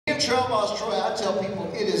Trail Boss Troy, I tell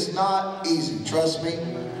people it is not easy, trust me.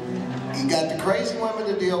 You got the crazy women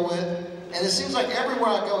to deal with, and it seems like everywhere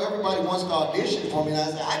I go, everybody wants to audition for me, and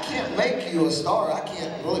I say, I can't make you a star. I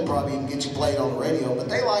can't really probably even get you played on the radio, but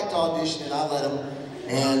they like to audition, and I let them.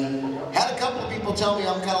 And had a couple of people tell me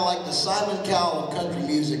I'm kind of like the Simon Cowell of country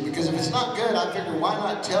music, because if it's not good, I figure why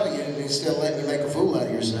not tell you instead of letting you make a fool out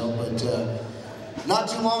of yourself. But not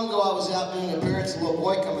too long ago, I was out doing an appearance, a little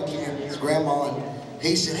boy come up to me, his grandma, and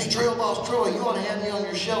he said, hey, Trail Boss Troy, you ought to have me on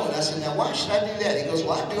your show. And I said, now why should I do that? He goes,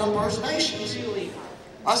 well, I do impersonations.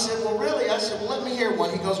 I said, well, really? I said, well, let me hear one.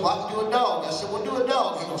 He goes, well, I can do a dog. I said, well, do a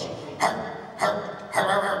dog. He goes, har, har, har,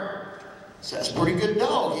 har, har. So that's a pretty good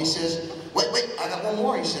dog. He says, wait, I got one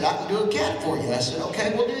more. He said, I can do a cat for you. I said,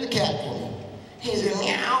 okay, we'll do the cat for me. He said,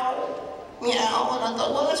 meow, meow. And I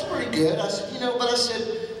thought, well, that's pretty good. I said, but I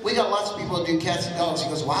said, we got lots of people that do cats and dogs. He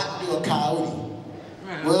goes, well, I can do a coyote.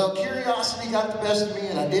 Well, curiosity got the best of me,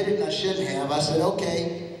 and I did it, and I shouldn't have. I said,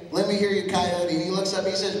 okay, let me hear your coyote. And he looks up and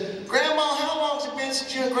he says, Grandma, how long's it been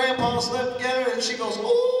since you and Grandpa slept together? And she goes,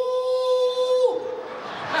 ooh.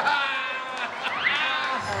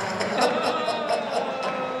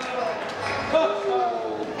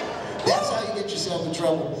 That's how you get yourself in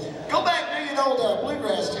trouble. Go back and do an old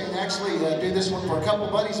bluegrass tune. Actually, do this one for a couple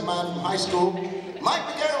of buddies of mine from high school. Mike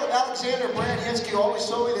McGill and Alexander Brand-Hensky always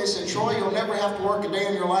told me, they said, Troy, you'll never have to work a day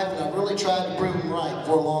in your life, and I've really tried to prove them right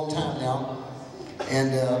for a long time now.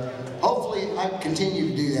 And hopefully I can continue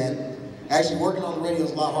to do that. Actually, working on the radio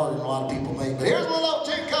is a lot harder than a lot of people think. But here's a little old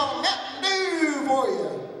tune called Nothing New for you.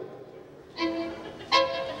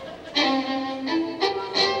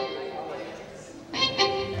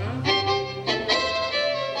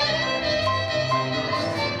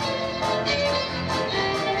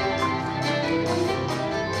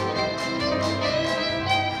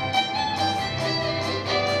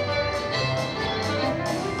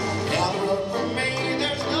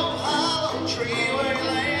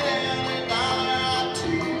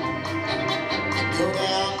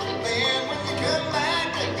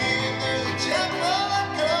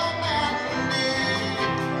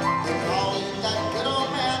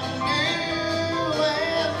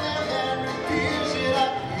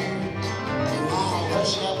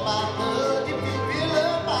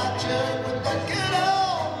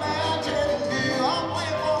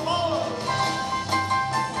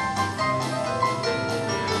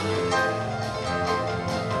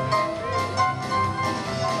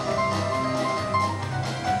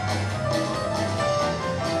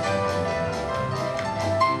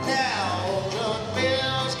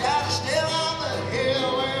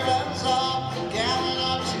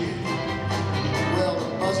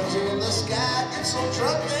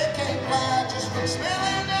 Truck that can't fly just from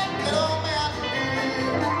smelling that good old Mountain Dew.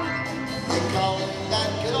 They call it that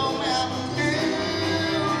good old Mountain Dew,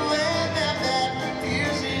 and that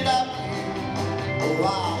refuse it up you. Oh,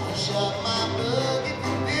 I'll shut my bug if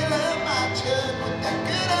you fill up my jug with that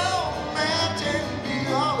good old Mountain Dew.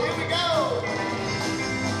 Oh, here we go.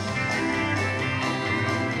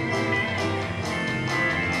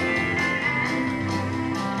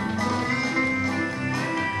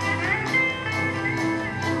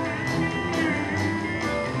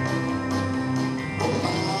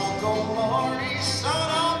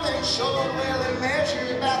 Short, well, it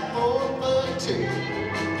measured about 4'2",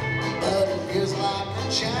 but it feels like a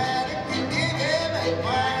giant.